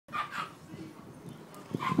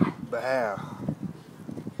Bow.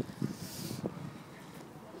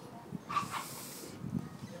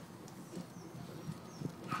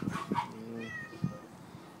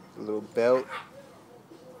 A little belt.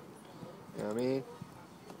 You know what I mean?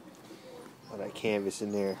 All that canvas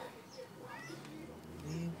in there.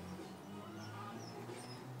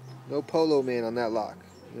 No Polo Man on that lock.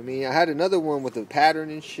 You know what I mean? I had another one with a pattern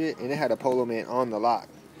and shit, and it had a Polo Man on the lock.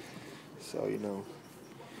 So, you know,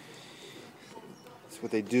 that's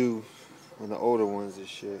what they do on the older ones and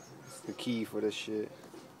shit. It's the key for this shit. You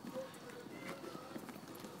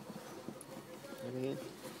know what I mean?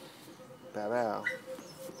 Bow bow.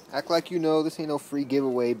 Act like you know this ain't no free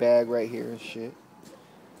giveaway bag right here and shit.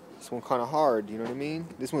 This one kind of hard, you know what I mean?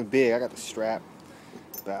 This one's big. I got the strap.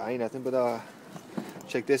 But I ain't nothing but,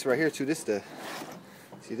 check this right here too. This the,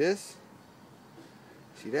 see this?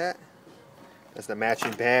 See that? That's the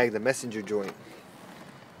matching bag, the messenger joint.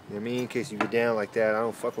 You know what I mean? In case you get down like that. I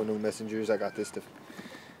don't fuck with no messengers. I got this to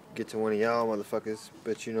get to one of y'all motherfuckers.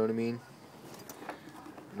 But you know what I mean?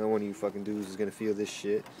 No one of you fucking dudes is gonna feel this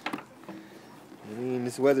shit. I mean,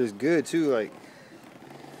 this weather is good too, like,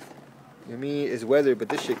 you know what I mean, it's weather, but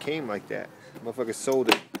this shit came like that. Motherfucker sold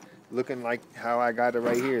it looking like how I got it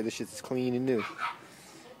right here. This shit's clean and new.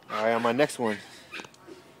 Alright, on my next one.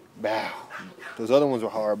 Bow. Those other ones were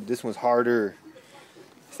hard, but this one's harder.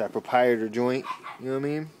 It's that proprietor joint, you know what I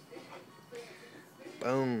mean?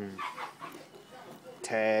 Boom.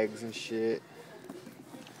 Tags and shit.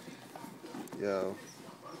 Yo.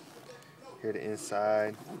 Here the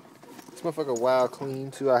inside. This motherfucker wild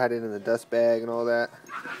clean too. I had it in the dust bag and all that.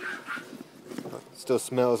 Still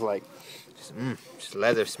smells like just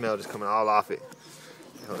leather smell just coming all off it.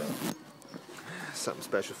 Hold on. Something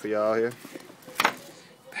special for y'all here. Bow.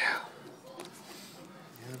 You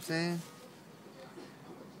know what I'm saying?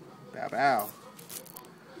 Bow bow.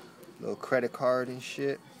 Little credit card and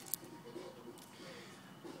shit.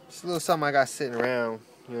 Just a little something I got sitting around.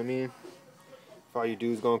 You know what I mean? For all you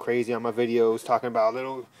dudes going crazy on my videos talking about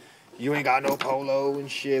little, you ain't got no Polo and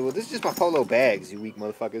shit. Well, this is just my Polo bags, you weak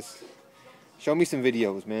motherfuckers. Show me some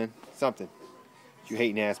videos, man. Something. You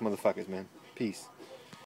hating ass motherfuckers, man. Peace.